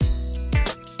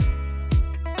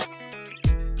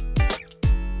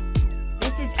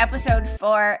episode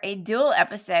for a dual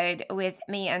episode with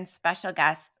me and special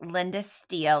guest Linda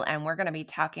Steele, and we're going to be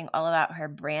talking all about her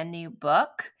brand new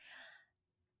book,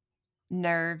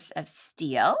 Nerves of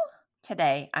Steel,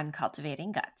 today on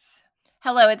Cultivating Guts.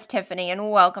 Hello, it's Tiffany, and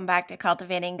welcome back to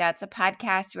Cultivating Guts, a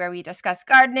podcast where we discuss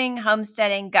gardening,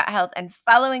 homesteading, gut health, and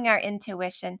following our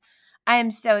intuition. I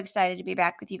am so excited to be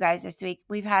back with you guys this week.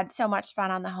 We've had so much fun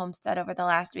on the homestead over the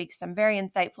last week, some very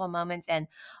insightful moments and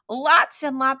lots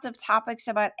of topics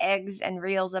about eggs and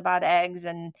reels about eggs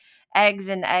and eggs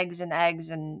and eggs and eggs,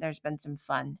 and there's been some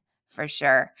fun for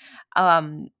sure.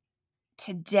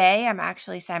 Today, I'm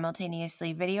actually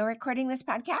simultaneously video recording this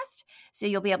podcast, so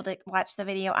you'll be able to watch the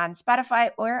video on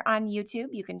Spotify or on YouTube.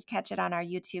 You can catch it on our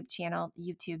YouTube channel,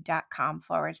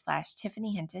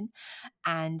 youtube.com/Tiffany Hinton.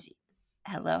 And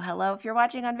hello, if you're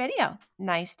watching on video.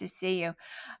 Nice to see you.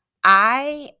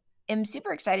 I am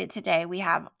super excited today. We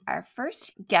have our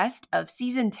first guest of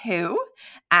season 2,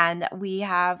 and we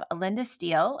have Linda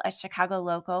Steele, a Chicago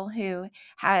local who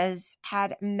has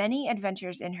had many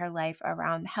adventures in her life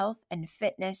around health and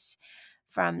fitness,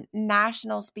 from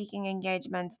national speaking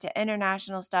engagements to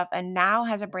international stuff, and now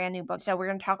has a brand new book. So we're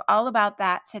going to talk all about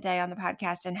that today on the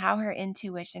podcast and how her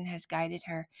intuition has guided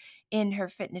her in her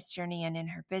fitness journey and in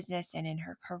her business and in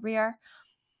her career.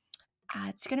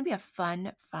 It's going to be a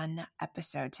fun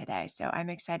episode today. So I'm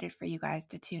excited for you guys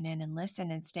to tune in and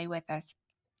listen and stay with us.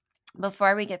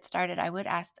 Before we get started, I would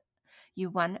ask you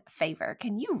one favor.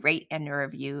 Can you rate and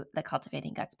review the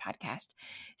Cultivating Guts podcast?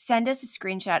 Send us a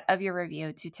screenshot of your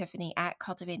review to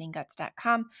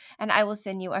tiffany@cultivatingguts.com, and I will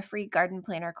send you a free garden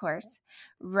planner course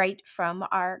right from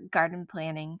our garden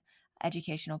planning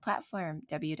educational platform,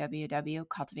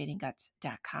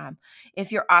 www.cultivatingguts.com.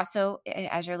 If you're also,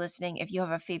 as you're listening, if you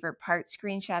have a favorite part,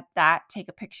 screenshot that, take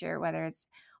a picture, whether it's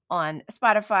on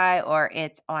Spotify or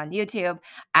it's on YouTube,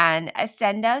 and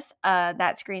send us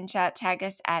that screenshot. Tag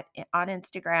us on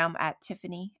Instagram at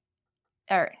Tiffany,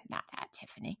 or not at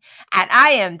Tiffany, at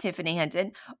I am Tiffany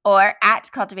Hinton, or at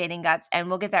Cultivating Guts, and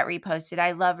we'll get that reposted.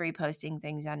 I love reposting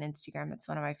things on Instagram. It's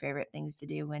one of my favorite things to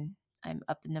do when I'm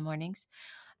up in the mornings.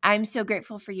 I'm so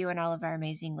grateful for you and all of our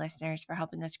amazing listeners for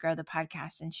helping us grow the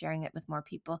podcast and sharing it with more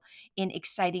people. In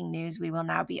exciting news, we will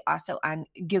now be also on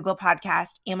Google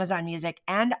Podcast, Amazon Music,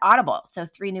 and Audible. So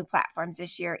 3 new platforms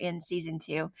this year in season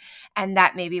 2. And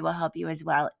that maybe will help you as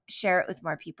well. Share it with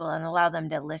more people and allow them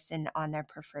to listen on their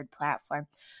preferred platform.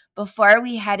 Before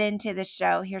we head into the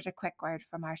show, here's a quick word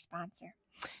from our sponsor.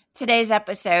 Today's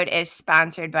episode is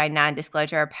sponsored by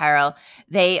Non-Disclosure Apparel.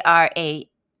 They are a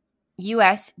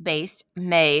U.S.-based,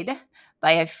 made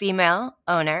by a female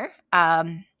owner,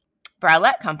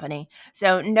 bralette company.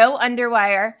 So no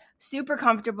underwire, super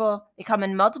comfortable. They come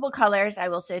in multiple colors. I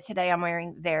will say today I'm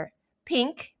wearing their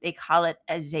pink. They call it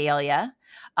azalea.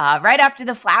 Right after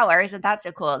the flowers, and that's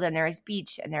so cool. Then there's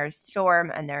beach, and there's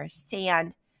storm, and there's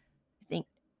sand. I think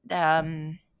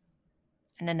and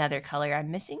another color I'm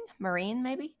missing, marine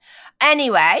maybe.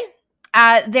 Anyway,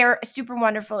 they're super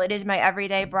wonderful. It is my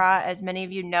everyday bra. As many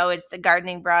of you know, it's the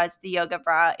gardening bra. It's the yoga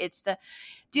bra. It's the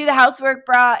do the housework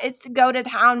bra. It's the go to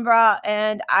town bra.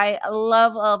 And I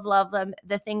love them.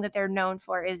 The thing that they're known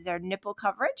for is their nipple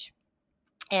coverage.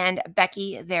 And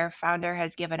Becky, their founder,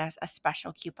 has given us a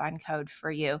special coupon code for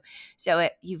you. So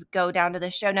you go down to the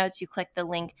show notes, you click the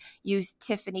link, use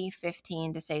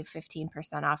Tiffany15 to save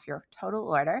 15% off your total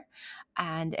order.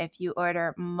 And if you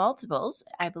order multiples,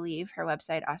 I believe her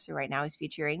website also right now is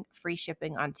featuring free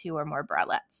shipping on 2 or more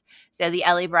bralettes. So the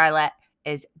Ellie bralette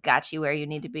is got you where you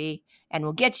need to be and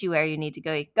will get you where you need to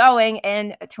go going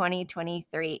in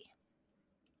 2023.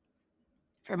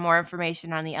 For more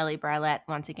information on the Ellie bralette,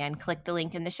 once again, click the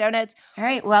link in the show notes. All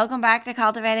right, welcome back to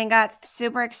Cultivating Guts.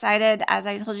 Super excited, as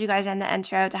I told you guys in the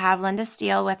intro, to have Linda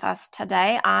Steele with us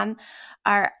today on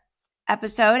our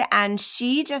episode. And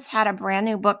she just had a brand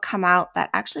new book come out that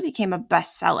actually became a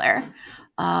bestseller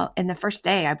in the first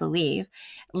day, I believe.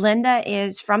 Linda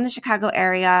is from the Chicago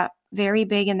area, very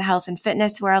big in the health and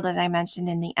fitness world, as I mentioned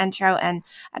in the intro. And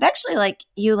I'd actually like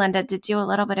you, Linda, to do a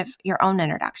little bit of your own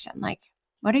introduction. Like,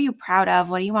 what are you proud of?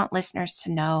 What do you want listeners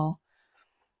to know?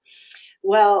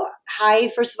 Well, hi,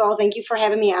 first of all, thank you for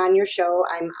having me on your show.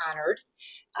 I'm honored.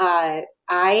 I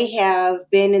have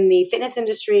been in the fitness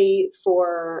industry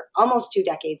for almost 2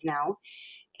 decades now,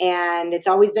 and it's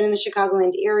always been in the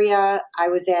Chicagoland area. I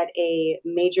was at a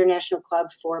major national club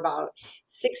for about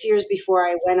 6 years before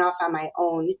I went off on my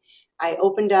own. I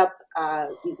opened up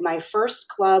my first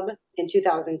club in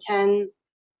 2010.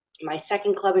 My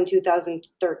second club in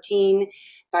 2013.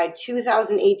 By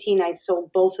 2018, I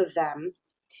sold both of them.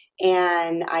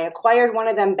 And I acquired one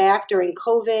of them back during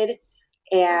COVID.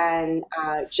 and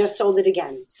just sold it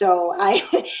again. So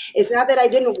it's not that I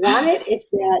didn't want it; it's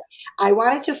that I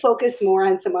wanted to focus more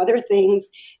on some other things,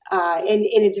 and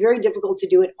it's very difficult to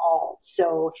do it all.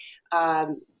 So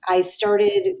I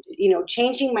started,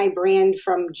 changing my brand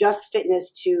from just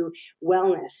fitness to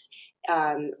wellness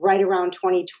right around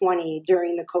 2020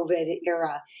 during the COVID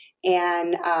era,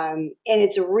 and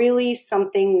it's really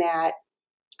something that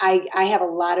I have a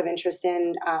lot of interest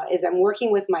in. As I'm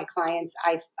working with my clients,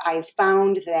 I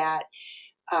found that,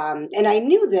 and I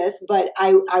knew this, but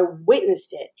I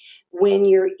witnessed it. When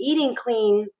you're eating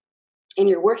clean and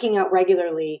you're working out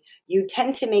regularly, you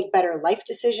tend to make better life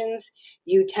decisions.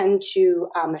 You tend to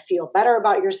feel better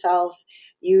about yourself.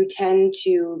 You tend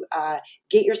to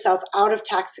get yourself out of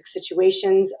toxic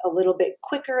situations a little bit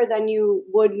quicker than you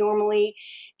would normally,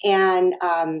 and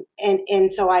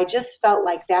so I just felt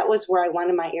like that was where I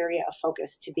wanted my area of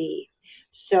focus to be.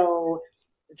 So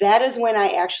that is when I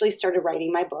actually started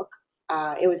writing my book.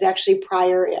 It was actually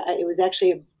prior. It was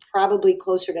actually probably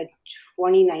closer to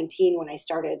 2019 when I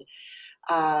started,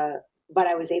 but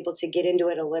I was able to get into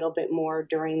it a little bit more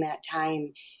during that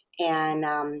time. And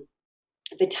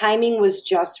the timing was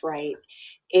just right.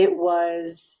 It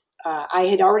was, I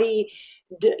had already,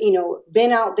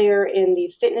 been out there in the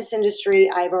fitness industry.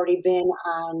 I've already been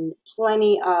on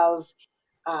plenty of,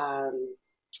 um,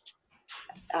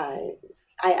 uh,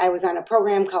 I was on a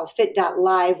program called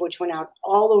Fit.live, which went out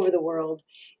all over the world.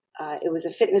 It was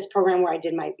a fitness program where I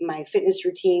did my fitness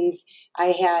routines. I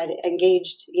had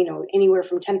engaged, anywhere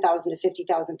from 10,000 to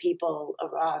 50,000 people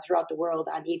throughout the world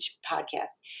on each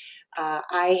podcast.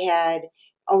 I had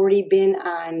already been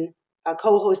on a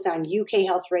co-host on UK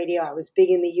Health Radio. I was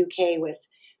big in the UK with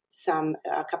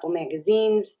a couple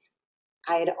magazines.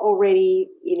 I had already,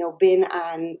 been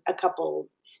on a couple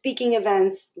speaking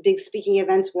events, big speaking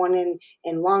events, one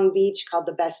in Long Beach called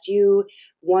The Best You,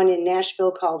 one in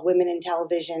Nashville called Women in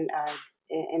Television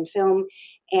and Film.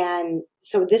 And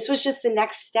so this was just the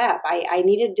next step. I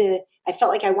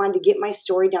felt like I wanted to get my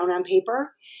story down on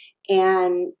paper.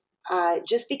 And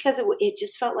just because it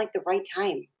just felt like the right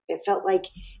time. It felt like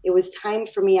it was time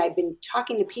for me. I've been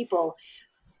talking to people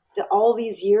all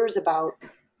these years about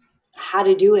how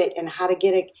to do it and how to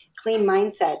get a clean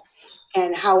mindset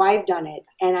and how I've done it.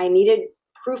 And I needed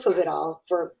proof of it all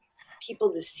for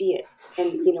people to see it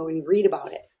and read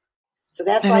about it. So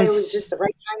that's That why it was is just the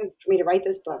right time for me to write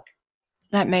this book.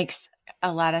 that makes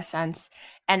a lot of sense.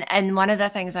 And one of the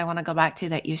things I want to go back to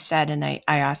that you said, and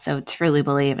I also truly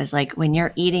believe, is like when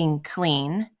you're eating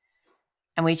clean,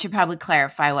 and we should probably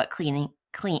clarify what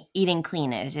eating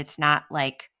clean is. It's not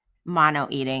like mono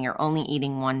eating or only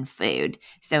eating one food.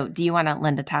 So do you want to,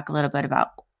 Linda, talk a little bit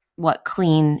about what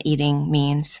clean eating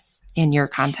means in your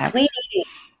Clean context? eating.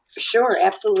 Sure,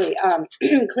 absolutely.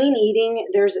 Clean eating,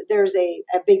 there's a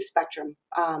big spectrum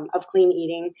of clean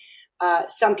eating.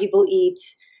 Some people eat,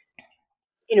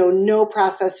 no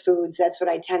processed foods. That's what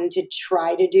I tend to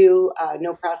try to do.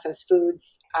 No processed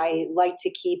foods. I like to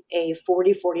keep a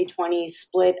 40-40-20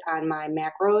 split on my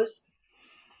macros,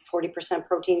 40%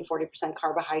 protein, 40%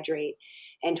 carbohydrate,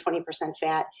 and 20%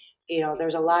 fat.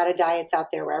 There's a lot of diets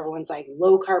out there where everyone's like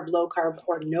low carb,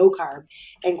 or no carb.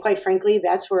 And quite frankly,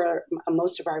 that's where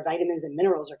most of our vitamins and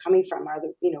minerals are coming from, are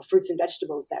the, fruits and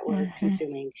vegetables that we're Mm-hmm.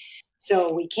 consuming.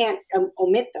 So we can't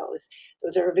omit those.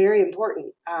 Those are very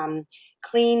important.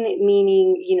 Clean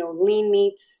meaning, lean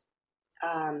meats,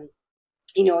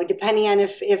 depending on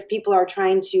if people are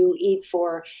trying to eat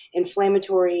for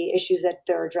inflammatory issues that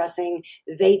they're addressing,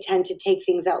 they tend to take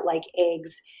things out like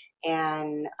eggs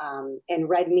and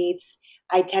red meats.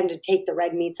 I tend to take the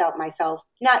red meats out myself,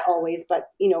 not always, but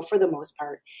for the most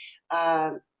part.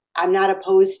 I'm not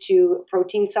opposed to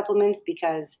protein supplements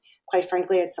because, quite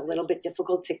frankly, it's a little bit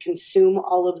difficult to consume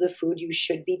all of the food you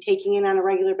should be taking in on a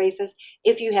regular basis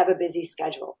if you have a busy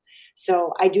schedule.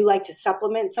 So I do like to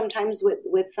supplement sometimes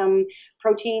with some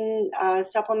protein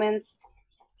supplements.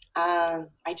 I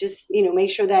just,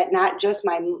 make sure that not just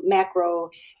my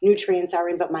macronutrients are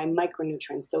in, but my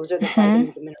micronutrients. Those are the Mm-hmm.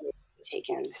 vitamins and minerals I take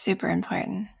in. Super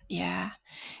important. Yeah.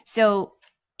 So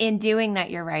in doing that,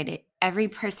 you're right. Every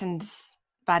person's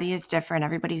body is different.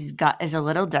 Everybody's gut is a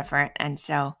little different. And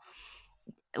so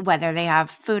whether they have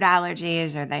food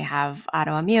allergies or they have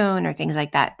autoimmune or things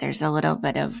like that, there's a little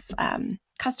bit of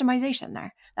customization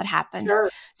there that happens. Sure,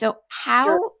 So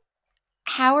sure.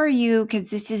 how are you, because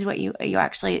this is what you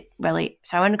actually really,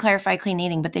 so I want to clarify clean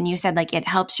eating, but then you said like it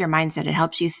helps your mindset, it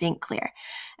helps you think clear.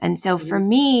 And so for Mm-hmm.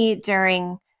 me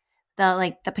during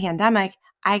the pandemic,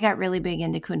 I got really big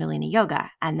into Kundalini yoga,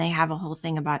 and they have a whole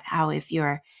thing about how if you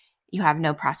have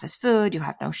no processed food, you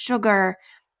have no sugar,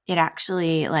 it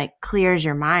actually like clears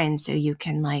your mind so you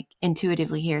can like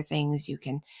intuitively hear things. You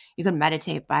can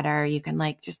meditate better. You can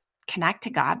like just connect to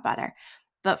God better.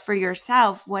 But for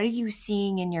yourself, what are you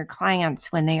seeing in your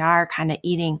clients when they are kind of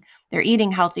they're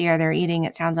eating healthier, they're eating,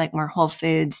 it sounds like more whole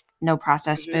foods, no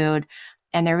processed Mhm. food,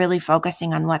 and they're really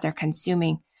focusing on what they're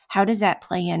consuming. How does that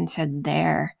play into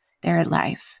their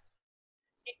life?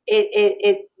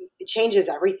 It changes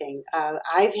everything.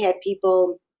 I've had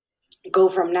people go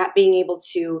from not being able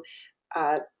to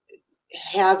uh,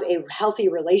 have a healthy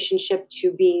relationship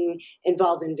to being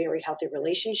involved in very healthy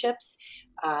relationships,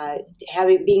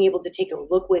 having being able to take a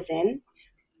look within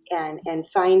and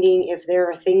finding if there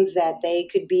are things that they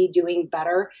could be doing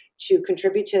better to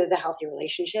contribute to the healthy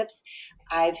relationships.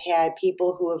 I've had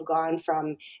people who have gone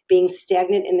from being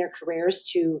stagnant in their careers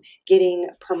to getting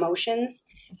promotions.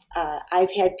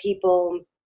 I've had people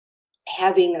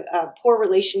having a poor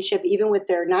relationship even with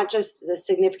their, not just the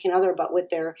significant other, but with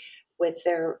their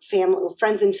family,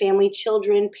 friends and family,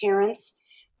 children, parents.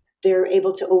 They're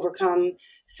able to overcome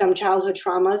some childhood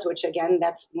traumas, which again,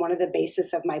 that's one of the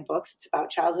basis of my books. It's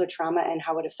about childhood trauma and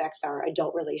how it affects our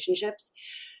adult relationships.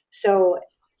 So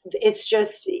it's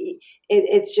just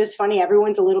funny.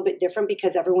 Everyone's a little bit different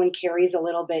because everyone carries a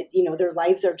little bit, their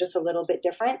lives are just a little bit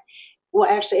different. Well,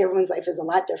 actually everyone's life is a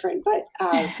lot different, but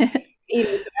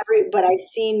but I've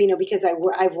seen, because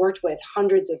I've worked with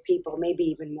hundreds of people, maybe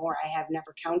even more. I have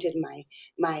never counted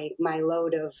my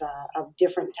load of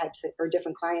different types or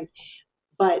different clients,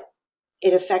 but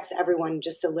it affects everyone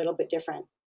just a little bit different,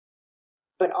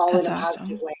 but all in That's a positive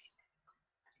awesome. way.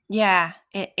 Yeah,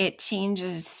 it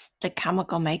changes the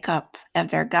chemical makeup of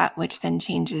their gut, which then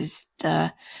changes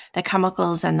the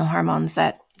chemicals and the hormones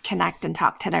that connect and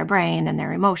talk to their brain and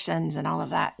their emotions and all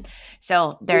of that.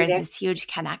 So there is Exactly. this huge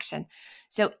connection.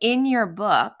 So in your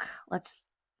book,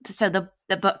 so the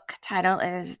book title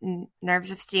is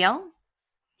Nerves of Steel.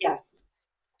 Yes.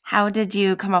 How did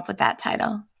you come up with that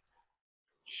title?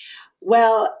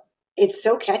 Well, it's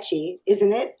so catchy,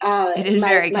 isn't it? It is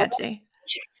very catchy.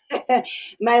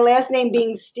 My last name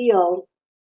being Steele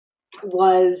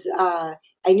was, I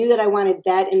knew that I wanted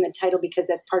that in the title because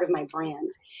that's part of my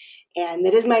brand. And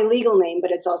that is my legal name,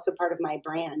 but it's also part of my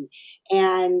brand.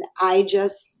 And I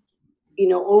just,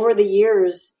 over the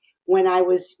years, when I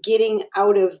was getting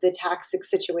out of the toxic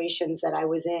situations that I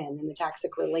was in and the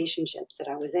toxic relationships that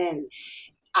I was in,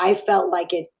 I felt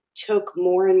like it took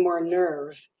more and more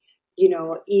nerve,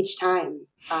 each time,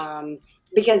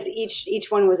 because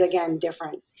each one was again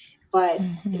different, but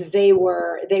Mhm. they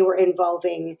were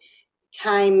involving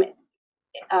time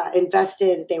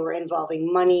invested. They were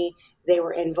involving money. They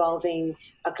were involving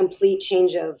a complete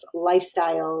change of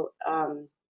lifestyle, and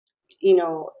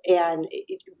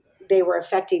they were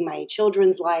affecting my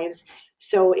children's lives.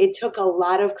 So it took a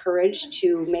lot of courage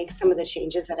to make some of the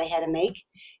changes that I had to make.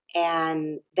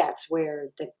 And that's where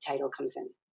the title comes in.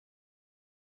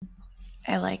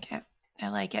 I like it. I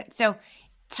like it. So,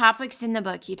 topics in the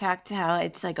book, you talked to how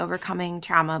it's like overcoming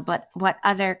trauma, but what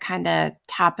other kind of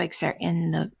topics are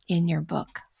in your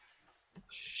book?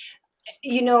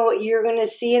 You're going to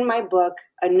see in my book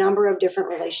a number of different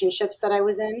relationships that I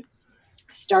was in,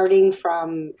 starting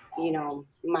from,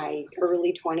 my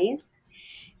early 20s,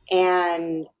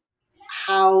 and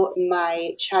how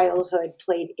my childhood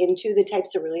played into the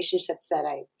types of relationships that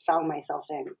I found myself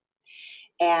in.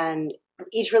 And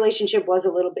each relationship was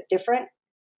a little bit different,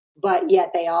 but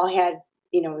yet they all had,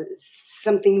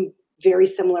 something very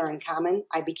similar in common.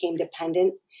 I became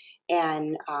dependent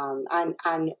and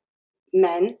on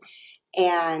men,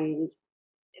 and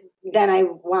then I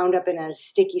wound up in a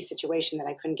sticky situation that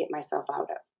I couldn't get myself out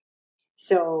of.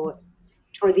 So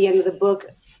toward the end of the book,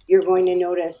 you're going to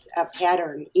notice a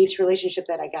pattern. Each relationship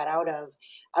that I got out of,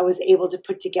 I was able to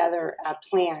put together a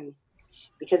plan,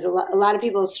 because a lot of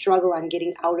people struggle on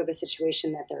getting out of a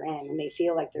situation that they're in and they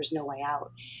feel like there's no way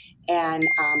out. And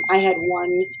I had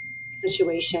one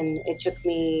situation, it took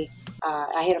me,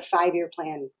 I had a 5-year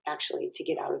plan actually to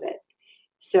get out of it.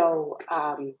 So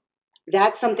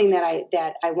that's something that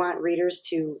I want readers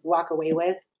to walk away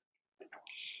with.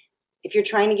 If you're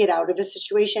trying to get out of a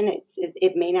situation,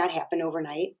 it may not happen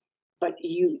overnight, but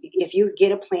if you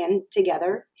get a plan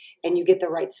together and you get the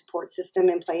right support system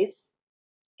in place,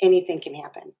 anything can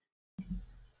happen.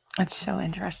 That's so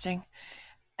interesting.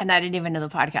 And I didn't even know the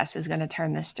podcast was going to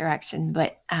turn this direction,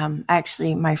 but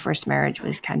actually, my first marriage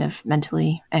was kind of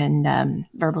mentally and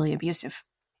verbally abusive,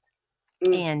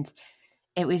 Mm, and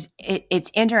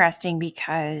it's interesting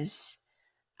because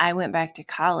I went back to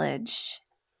college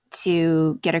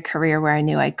to get a career where I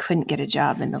knew I couldn't get a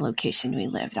job in the location we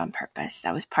lived on purpose.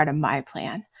 That was part of my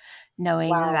plan,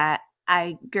 knowing wow. that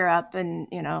I grew up in,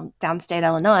 downstate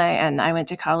Illinois, and I went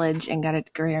to college and got a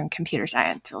degree in computer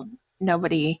science. Well,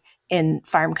 nobody in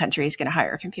farm country is going to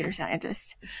hire a computer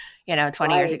scientist,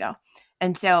 20 years Right. ago.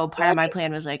 And so part of Right. my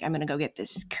plan was like, I'm going to go get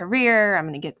this career. And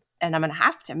I'm going to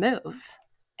have to move.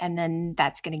 And then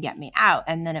that's going to get me out.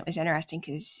 And then it was interesting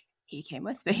because he came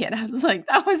with me, and I was like,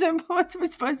 that wasn't what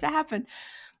was supposed to happen.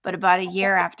 But about a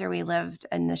year after we lived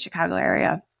in the Chicago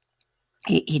area,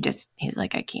 he's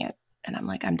like, I can't. And I'm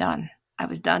like, I'm done. I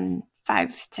was done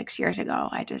 5-6 years ago.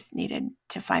 I just needed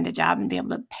to find a job and be able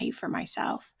to pay for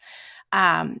myself.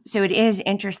 So it is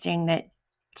interesting that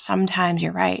sometimes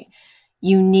you're right.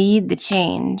 You need the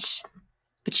change,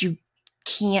 but you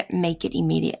can't make it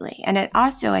immediately. And it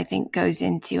also, I think, goes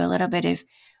into a little bit of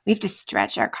we have to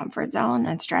stretch our comfort zone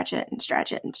and stretch it and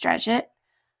stretch it and stretch it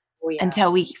Oh, yeah.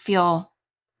 until we feel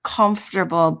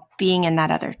comfortable being in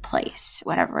that other place,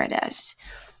 whatever it is.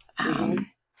 Hmm.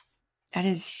 Um, that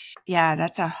is, yeah,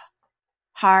 that's a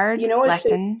hard It's so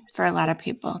lesson for a lot interesting. of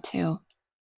people too.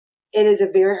 It is a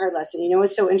very hard lesson.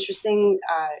 It's so interesting.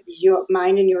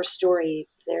 Mine and your story,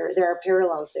 there are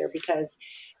parallels there because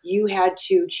you had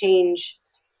to change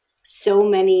so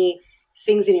many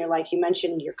things in your life. You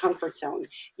mentioned your comfort zone.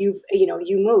 You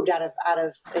moved out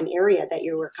of an area that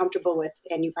you were comfortable with,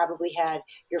 and you probably had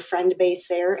your friend base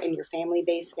there and your family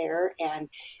base there and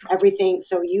everything.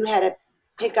 So you had to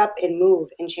pick up and move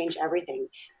and change everything,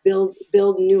 build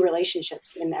new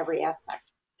relationships in every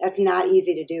aspect. That's not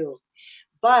easy to do.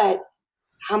 But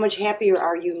how much happier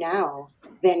are you now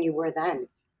than you were then?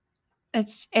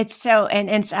 It's so, and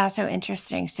it's also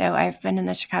interesting. So I've been in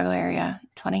the Chicago area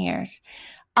 20 years.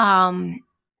 Um,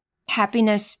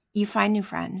 Happiness, you find new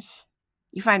friends.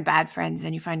 You find bad friends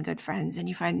and you find good friends, and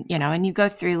you find, and you go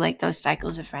through like those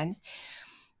cycles of friends.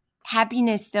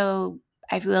 Happiness, though,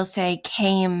 I will say,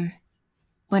 came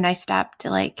when I stopped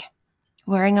like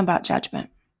worrying about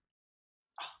judgment.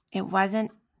 It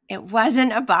wasn't it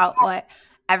wasn't about what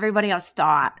everybody else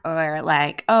thought, or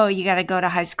like, oh, you got to go to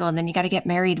high school and then you got to get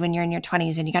married when you're in your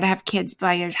 20s and you got to have kids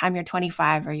by your time you're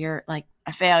 25 or you're like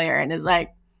a failure. And it's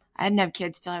like I didn't have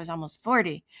kids till I was almost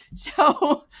 40.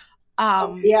 So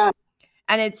Oh, um yeah.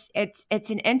 and it's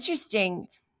an interesting,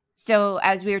 so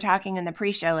as we were talking in the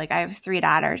pre-show, like I have 3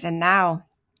 daughters, and now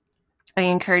I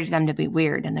encourage them to be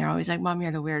weird. And they're always like, Mom,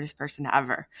 you're the weirdest person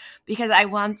ever. Because I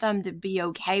want them to be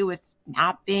okay with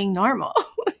not being normal.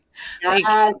 Like,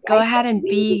 Yes, go I ahead and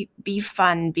do. be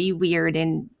fun, be weird,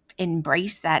 and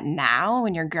embrace that now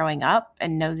when you're growing up,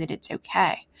 and know that it's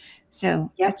okay.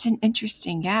 So Yep. it's an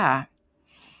interesting, yeah.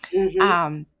 Hmm.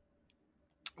 Um,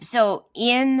 so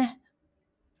in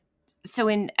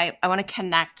I want to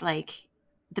connect like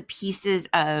the pieces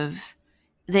of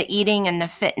the eating and the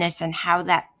fitness and how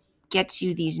that gets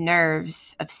you these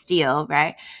nerves of steel,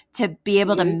 right? To be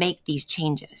able to Hmm. make these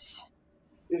changes.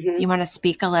 Do Hmm. you want to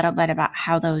speak a little bit about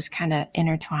how those kind of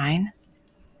intertwine?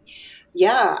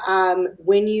 Yeah.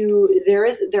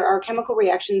 There are chemical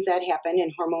reactions that happen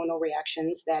and hormonal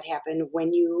reactions that happen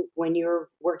when you're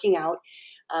working out.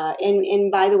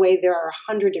 And by the way, there are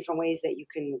 100 different ways that you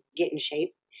can get in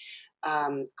shape.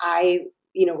 I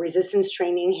resistance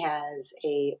training has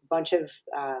a bunch of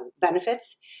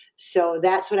benefits, so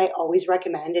that's what I always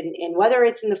recommend. And whether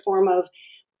it's in the form of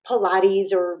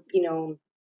Pilates or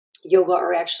yoga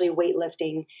or actually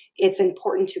weightlifting, it's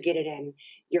important to get it in.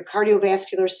 Your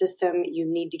cardiovascular system, you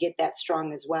need to get that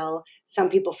strong as well. Some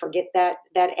people forget that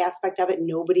aspect of it.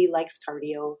 Nobody likes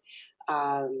cardio.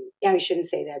 Yeah, I shouldn't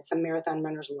say that. Some marathon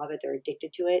runners love it; they're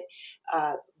addicted to it.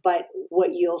 But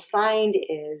what you'll find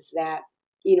is that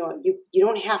you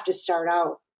don't have to start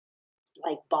out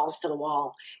like balls to the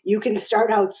wall. You can start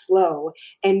out slow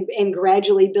and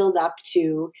gradually build up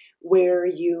to where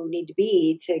you need to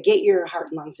be to get your heart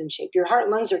and lungs in shape. Your heart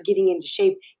and lungs are getting into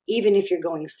shape even if you're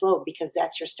going slow because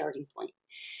that's your starting point.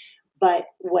 But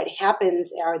what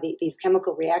happens are these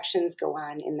chemical reactions go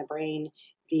on in the brain,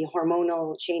 the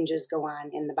hormonal changes go on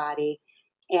in the body,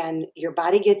 and your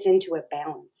body gets into a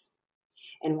balance.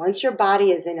 And once your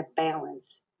body is in a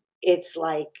balance, it's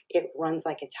like it runs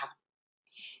like a top.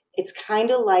 It's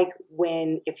kind of like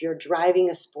when if you're driving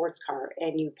a sports car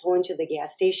and you pull into the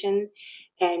gas station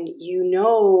and you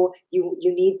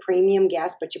need premium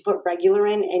gas, but you put regular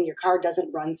in and your car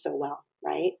doesn't run so well,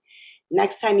 right?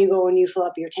 Next time you go and you fill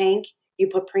up your tank, you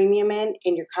put premium in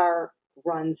and your car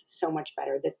runs so much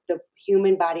better. The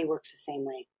human body works the same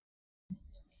way.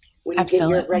 When you get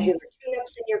your Absolutely. regular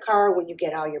tune-ups in your car, when you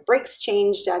get all your brakes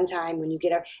changed on time, when you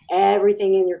get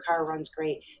everything in your car runs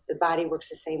great. The body works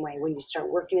the same way. When you start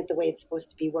working it the way it's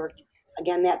supposed to be worked,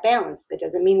 again, that balance. That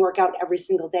doesn't mean work out every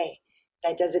single day.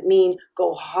 That doesn't mean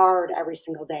go hard every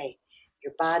single day.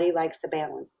 Your body likes the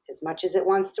balance. As much as it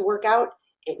wants to work out,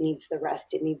 it needs the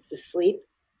rest. It needs the sleep.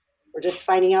 We're just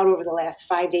finding out over the last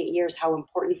 5 to 8 years how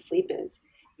important sleep is.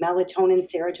 Melatonin,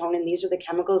 serotonin, these are the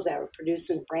chemicals that are produced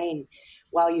in the brain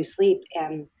while you sleep.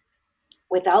 And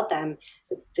without them,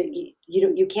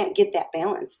 you can't get that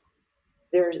balance.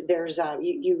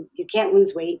 You can't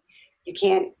lose weight. You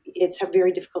can't, it's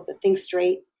very difficult to think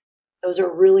straight. Those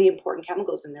are really important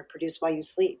chemicals and they're produced while you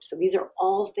sleep. So these are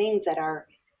all things that are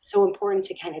so important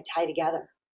to kind of tie together.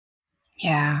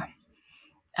 Yeah.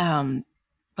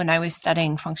 When I was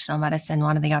studying functional medicine,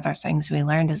 one of the other things we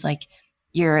learned is like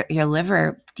your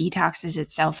liver detoxes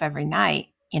itself every night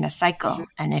in a Mm-hmm. cycle.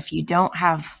 And if you don't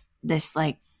have this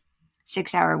like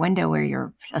 6 hour window where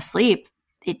you're asleep,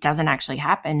 it doesn't actually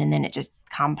happen. And then it just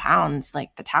compounds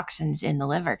like the toxins in the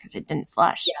liver because it didn't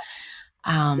flush. Yes.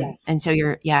 Yes. And so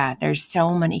there's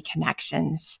so many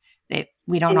connections that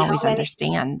we don't And how always many,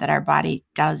 understand that our body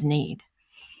does need.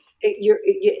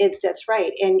 that's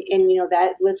right. And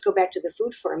that, let's go back to the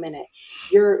food for a minute.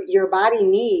 Your body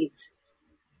needs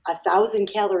 1,000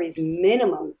 calories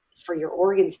minimum for your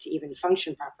organs to even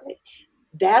function properly.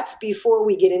 That's before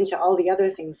we get into all the other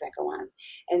things that go on.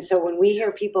 And so when we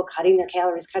hear people cutting their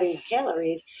calories,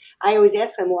 I always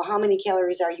ask them, well, how many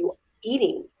calories are you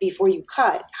eating before you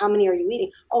cut? How many are you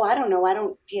eating? Oh, I don't know. I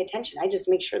don't pay attention. I just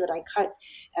make sure that I cut.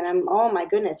 And oh my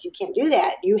goodness, you can't do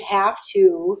that. You have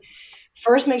to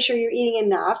first make sure you're eating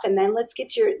enough, and then let's get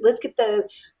the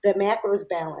macros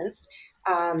balanced.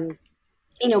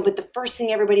 But the first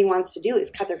thing everybody wants to do is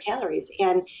cut their calories.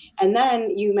 And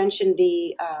then you mentioned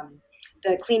the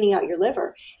cleaning out your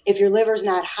liver. If your liver's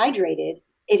not hydrated,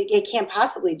 it can't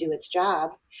possibly do its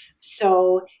job.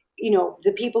 So,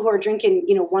 the people who are drinking,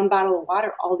 one bottle of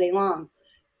water all day long,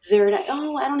 they're like,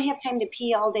 oh, I don't have time to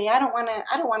pee all day. I don't want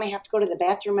to have to go to the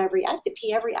bathroom I have to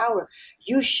pee every hour.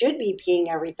 You should be peeing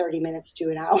every 30 minutes to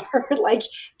an hour. Like,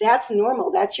 that's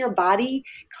normal. That's your body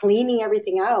cleaning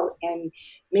everything out and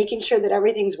making sure that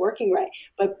everything's working right.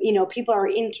 But, people are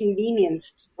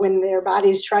inconvenienced when their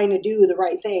body's trying to do the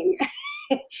right thing.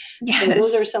 So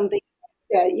those are Yes. some things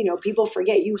that, people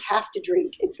forget. You have to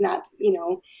drink. It's not,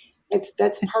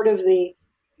 that's part of the,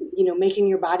 making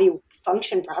your body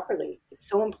function properly. It's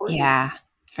so important. Yeah,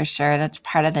 for sure. That's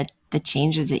part of the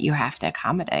changes that you have to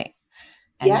accommodate.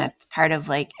 And Yeah. that's part of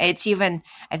like, it's even,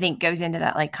 I think goes into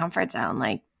that like comfort zone.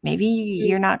 Like maybe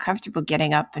you're not comfortable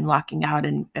getting up and walking out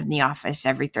in the office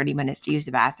every 30 minutes to use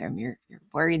the bathroom. You're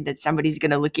worried that somebody's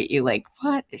going to look at you like,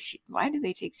 what is she, why do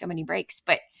they take so many breaks?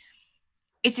 But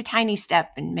it's a tiny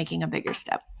step in making a bigger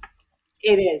step.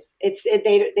 It is.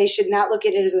 They should not look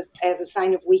at it as a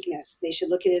sign of weakness. They should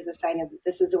look at it as a sign of,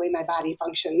 this is the way my body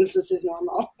functions. This is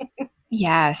normal.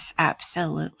 Yes,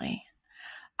 absolutely.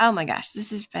 Oh my gosh,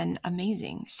 this has been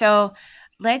amazing. So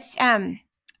let's I'm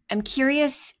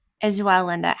curious as well,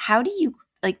 Linda, how do you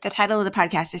like the title of the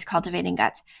podcast is Cultivating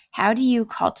Guts. How do you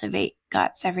cultivate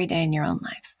guts every day in your own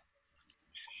life?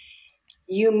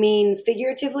 You mean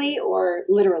figuratively or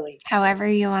literally? However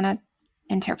you want to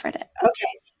interpret it. Okay.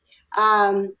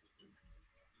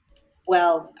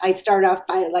 Well, I start off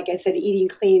by, like I said, eating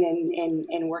clean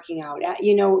and working out.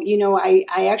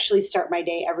 I actually start my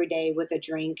day every day with a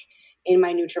drink in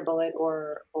my NutriBullet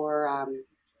or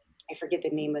I forget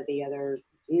the name of the other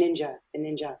the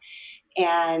Ninja,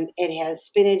 and it has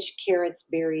spinach, carrots,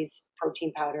 berries,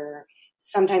 protein powder.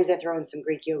 Sometimes I throw in some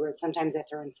Greek yogurt. Sometimes I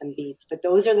throw in some beets. But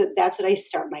that's what I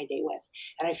start my day with.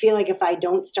 And I feel like if I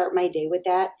don't start my day with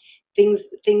that, things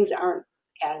aren't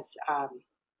as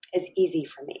as easy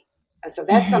for me. So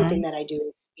that's something Mm-hmm. that I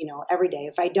do, every day.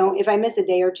 If I miss a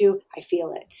day or two, I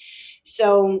feel it.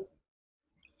 So,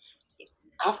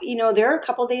 there are a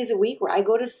couple days a week where I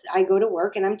go to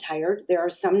work and I'm tired. There are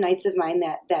some nights of mine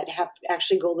that have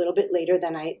actually go a little bit later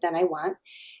than I want,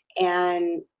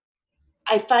 and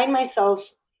I find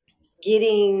myself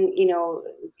getting,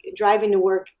 driving to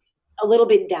work a little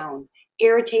bit down,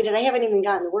 irritated. I haven't even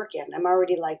gotten to work yet, and I'm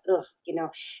already like, ugh.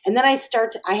 And then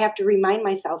I have to remind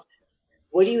myself,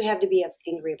 what do you have to be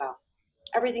angry about?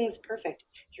 Everything's perfect.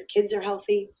 Your kids are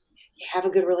healthy. You have a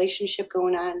good relationship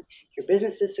going on. Your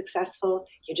business is successful.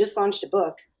 You just launched a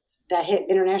book that hit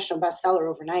international bestseller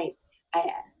overnight.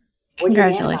 I, what are you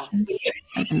mad about? Congratulations.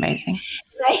 That's amazing.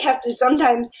 I have to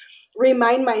sometimes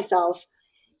remind myself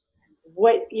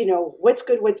what's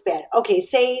good, what's bad. Okay,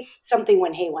 say something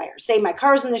went haywire. Say my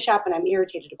car's in the shop and I'm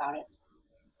irritated about it.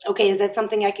 Okay, is that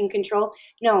something I can control?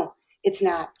 No, it's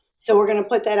not. So we're going to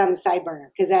put that on the side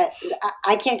burner because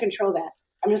I can't control that.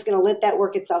 I'm just going to let that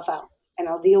work itself out, and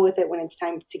I'll deal with it when it's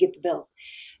time to get the bill.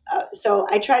 So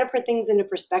I try to put things into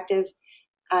perspective.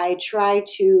 I try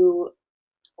to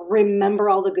remember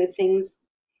all the good things.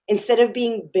 instead of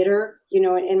being bitter,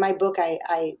 in my book,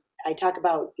 I talk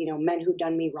about, men who've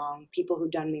done me wrong, people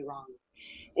who've done me wrong.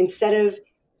 Instead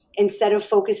of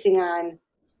focusing on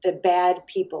the bad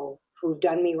people who've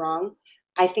done me wrong,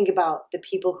 I think about the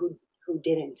people who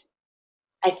didn't.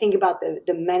 I think about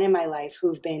the men in my life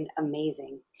who've been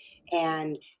amazing,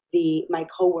 and my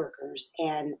coworkers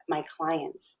and my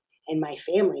clients and my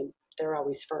family. They're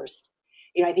always first.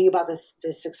 I think about the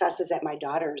successes that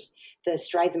the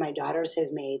strides that my daughters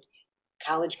have made.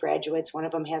 College graduates. One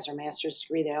of them has her master's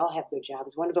degree. They all have good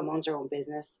jobs. One of them owns her own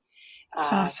business. It's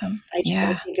awesome. I try to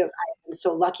Yeah. think of. I'm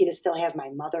so lucky to still have my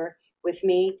mother with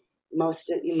me. Most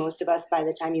of us, by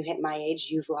the time you hit my age,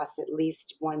 you've lost at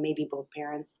least one, maybe both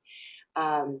parents.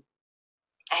 Um,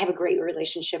 I have a great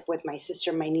relationship with my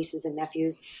sister, my nieces and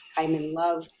nephews. I'm in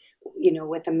love,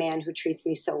 with a man who treats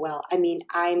me so well. I mean,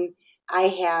 I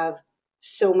have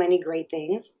so many great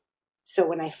things. So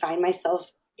when I find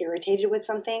myself irritated with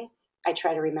something, I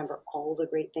try to remember all the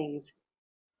great things,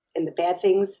 and the bad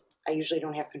things, I usually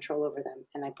don't have control over them,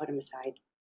 and I put them aside.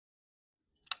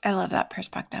 I love that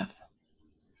perspective.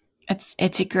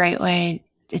 It's a great way.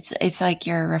 It's like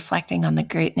you're reflecting on the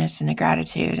greatness and the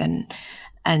gratitude and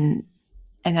and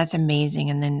that's amazing.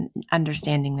 And then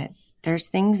understanding that there's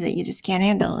things that you just can't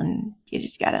handle and you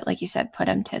just got to, like you said, put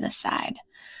them to the side.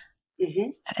 Hmm.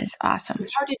 That is awesome.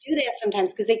 It's hard to do that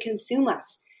sometimes because they consume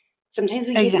us. Sometimes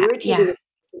we get Exactly. irritated Yeah. with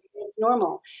it. It's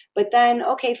normal. But then,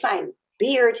 okay, fine.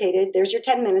 Be irritated. There's your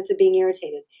 10 minutes of being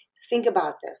irritated. Think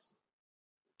about this.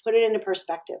 Put it into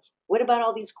perspective. What about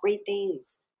all these great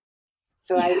things?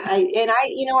 So Yeah.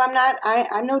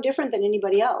 I'm no different than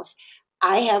anybody else.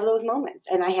 I have those moments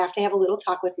and I have to have a little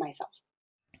talk with myself.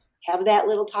 Have that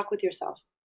little talk with yourself.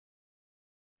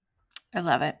 I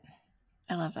love it.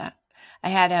 I love that. I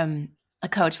had a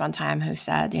coach one time who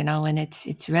said, when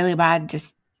it's really bad,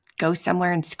 just go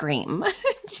somewhere and scream.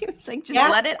 She was like, just Yeah.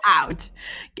 let it out,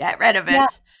 get rid of Yeah.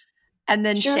 it, and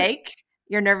then Sure. shake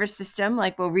your nervous system.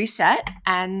 Like we'll reset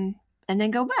and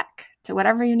then go back to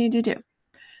whatever you need to do.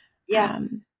 Yeah.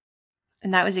 Um,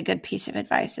 and that was a good piece of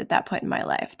advice at that point in my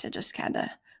life to just kind of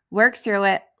work through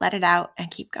it, let it out,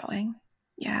 and keep going.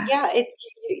 Yeah. Yeah,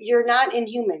 you're not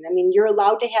inhuman. I mean, you're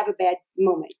allowed to have a bad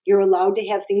moment. You're allowed to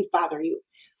have things bother you.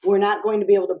 We're not going to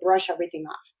be able to brush everything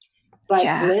off, but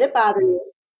Yeah. let it bother you,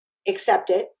 accept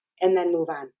it, and then move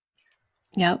on.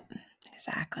 Yep.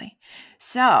 Exactly.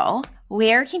 So,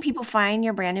 where can people find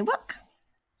your brand new book?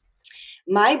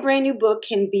 My brand new book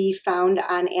can be found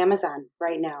on Amazon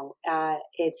right now.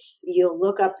 You'll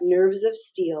look up Nerves of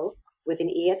Steel with an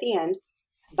E at the end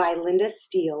by Linda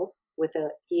Steele with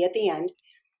a E at the end.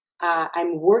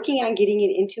 I'm working on getting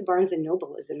it into Barnes and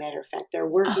Noble. As a matter of fact,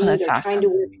 Oh, that's they're trying to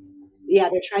awesome. work. Yeah,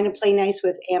 they're trying to play nice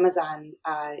with Amazon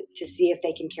to see if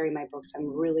they can carry my books. I'm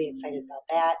really excited about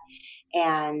that.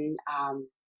 And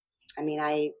I mean,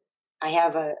 I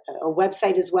have a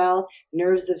website as well,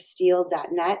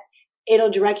 nervesofsteel.net.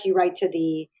 It'll direct you right to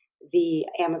the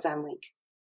Amazon link.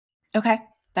 Okay.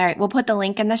 All right. We'll put the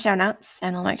link in the show notes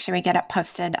and we'll make sure we get it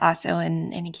posted also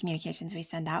in any communications we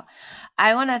send out.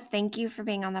 I want to thank you for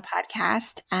being on the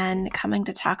podcast and coming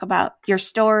to talk about your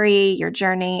story, your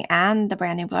journey, and the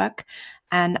brand new book.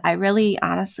 And I really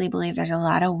honestly believe there's a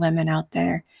lot of women out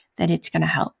there that it's going to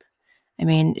help. I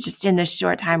mean, just in this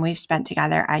short time we've spent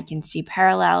together, I can see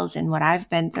parallels in what I've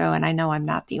been through. And I know I'm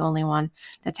not the only one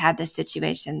that's had this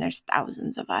situation. There's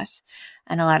thousands of us.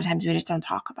 And a lot of times we just don't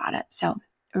talk about it. So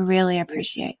really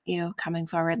appreciate you coming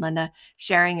forward, Linda,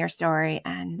 sharing your story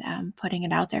and putting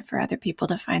it out there for other people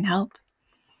to find help.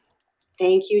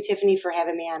 Thank you, Tiffany, for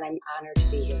having me on. I'm honored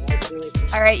to be here. I really appreciate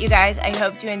it. All right, you guys, I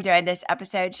hope you enjoyed this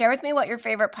episode. Share with me what your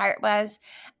favorite part was.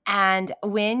 And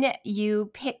when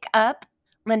you pick up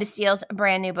Linda Steele's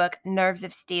brand new book, Nerves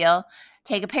of Steel,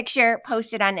 take a picture,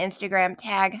 post it on Instagram,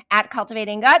 tag at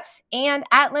Cultivating Guts and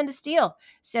at Linda Steele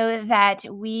so that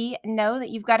we know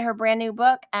that you've got her brand new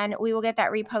book and we will get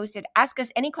that reposted. Ask us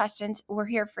any questions. We're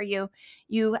here for you.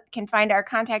 You can find our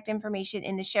contact information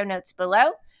in the show notes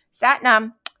below.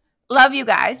 Satnam, love you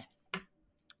guys.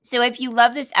 So if you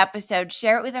love this episode,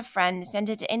 share it with a friend, send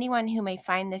it to anyone who may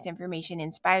find this information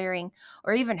inspiring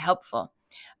or even helpful.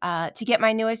 To get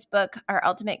my newest book, Our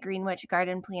Ultimate Green Witch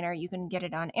Garden Planner, you can get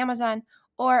it on Amazon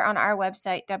or on our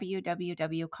website,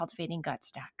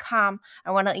 www.cultivatingguts.com.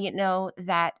 I want to let you know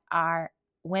that our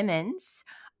women's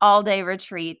all-day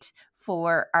retreat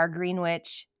for our Green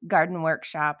Witch Garden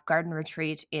Workshop, Garden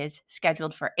Retreat is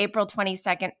scheduled for April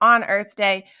 22nd on Earth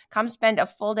Day. Come spend a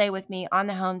full day with me on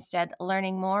the homestead,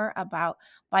 learning more about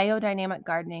biodynamic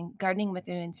gardening, gardening with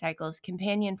moon cycles,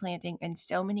 companion planting, and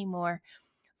so many more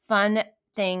fun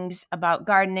things about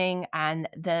gardening and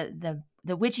the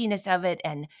the witchiness of it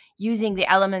and using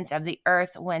the elements of the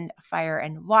earth, wind, fire,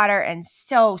 and water, and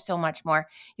so much more.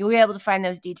 You'll be able to find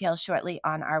those details shortly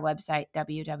on our website,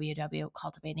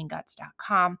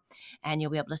 www.cultivatingguts.com, and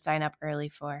you'll be able to sign up early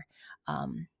for a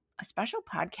special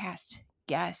podcast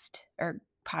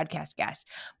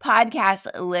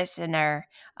listener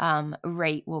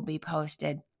rate will be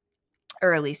posted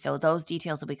early. So those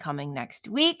details will be coming next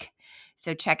week.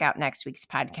 So check out next week's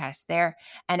podcast there.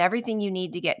 And everything you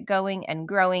need to get going and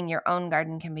growing your own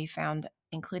garden can be found,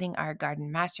 including our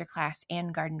garden masterclass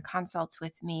and garden consults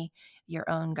with me, your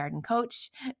own garden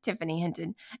coach, Tiffany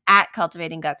Hinton, at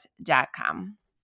cultivatingguts.com.